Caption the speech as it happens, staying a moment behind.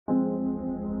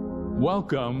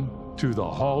Welcome to the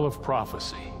Hall of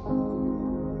Prophecy.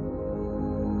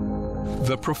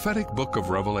 The prophetic book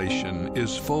of Revelation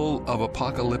is full of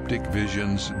apocalyptic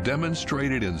visions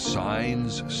demonstrated in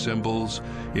signs, symbols,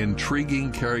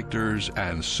 intriguing characters,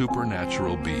 and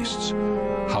supernatural beasts.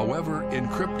 However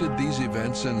encrypted these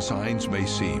events and signs may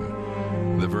seem,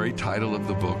 the very title of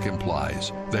the book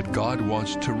implies that God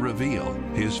wants to reveal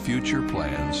His future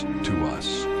plans to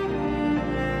us.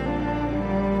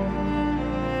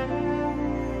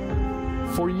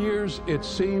 For years, it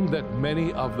seemed that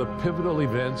many of the pivotal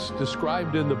events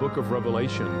described in the book of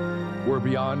Revelation were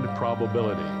beyond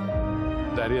probability.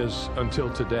 That is, until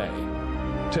today.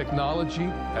 Technology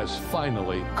has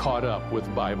finally caught up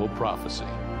with Bible prophecy.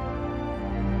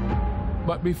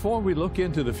 But before we look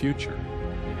into the future,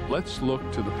 let's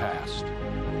look to the past.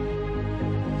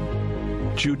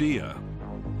 Judea.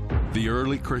 The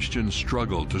early Christians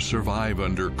struggled to survive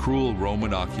under cruel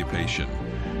Roman occupation.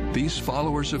 These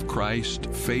followers of Christ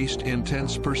faced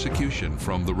intense persecution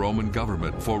from the Roman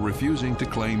government for refusing to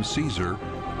claim Caesar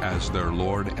as their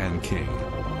Lord and King.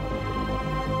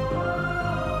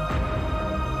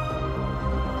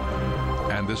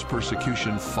 And this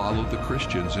persecution followed the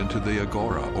Christians into the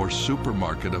agora, or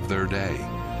supermarket of their day.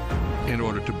 In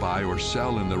order to buy or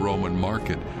sell in the Roman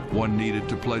market, one needed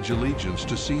to pledge allegiance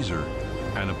to Caesar.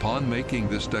 And upon making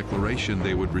this declaration,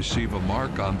 they would receive a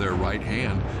mark on their right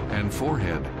hand and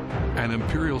forehead, an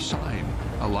imperial sign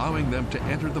allowing them to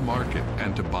enter the market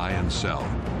and to buy and sell.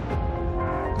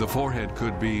 The forehead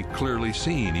could be clearly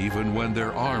seen even when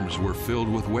their arms were filled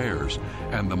with wares,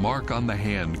 and the mark on the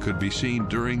hand could be seen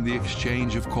during the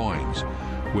exchange of coins.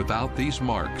 Without these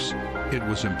marks, it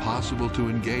was impossible to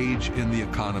engage in the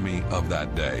economy of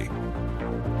that day.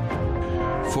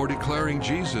 For declaring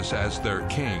Jesus as their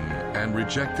king and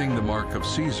rejecting the mark of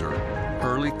Caesar,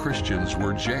 early Christians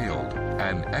were jailed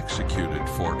and executed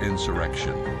for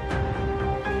insurrection.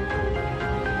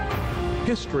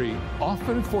 History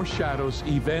often foreshadows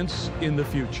events in the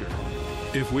future.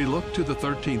 If we look to the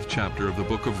 13th chapter of the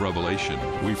book of Revelation,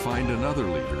 we find another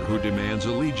leader who demands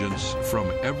allegiance from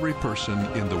every person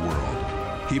in the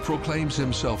world. He proclaims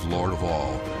himself Lord of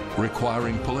all,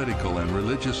 requiring political and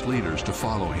religious leaders to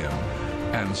follow him,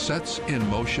 and sets in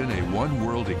motion a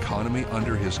one-world economy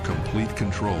under his complete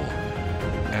control.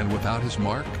 And without his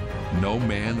mark, no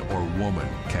man or woman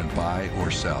can buy or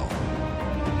sell.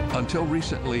 Until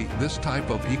recently, this type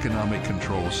of economic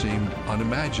control seemed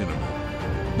unimaginable.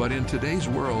 But in today's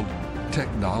world,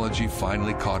 technology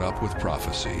finally caught up with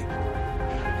prophecy.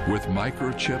 With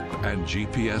microchip and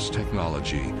GPS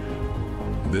technology,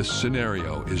 this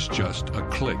scenario is just a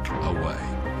click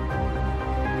away.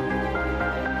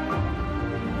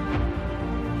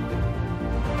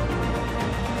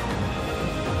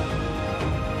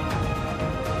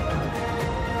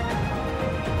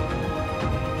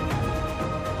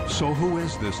 So who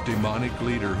is this demonic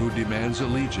leader who demands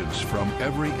allegiance from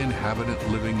every inhabitant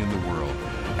living in the world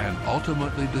and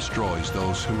ultimately destroys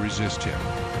those who resist him?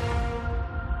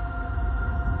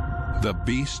 The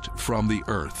beast from the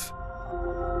earth,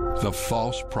 the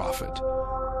false prophet,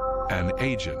 an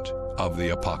agent of the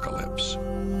apocalypse.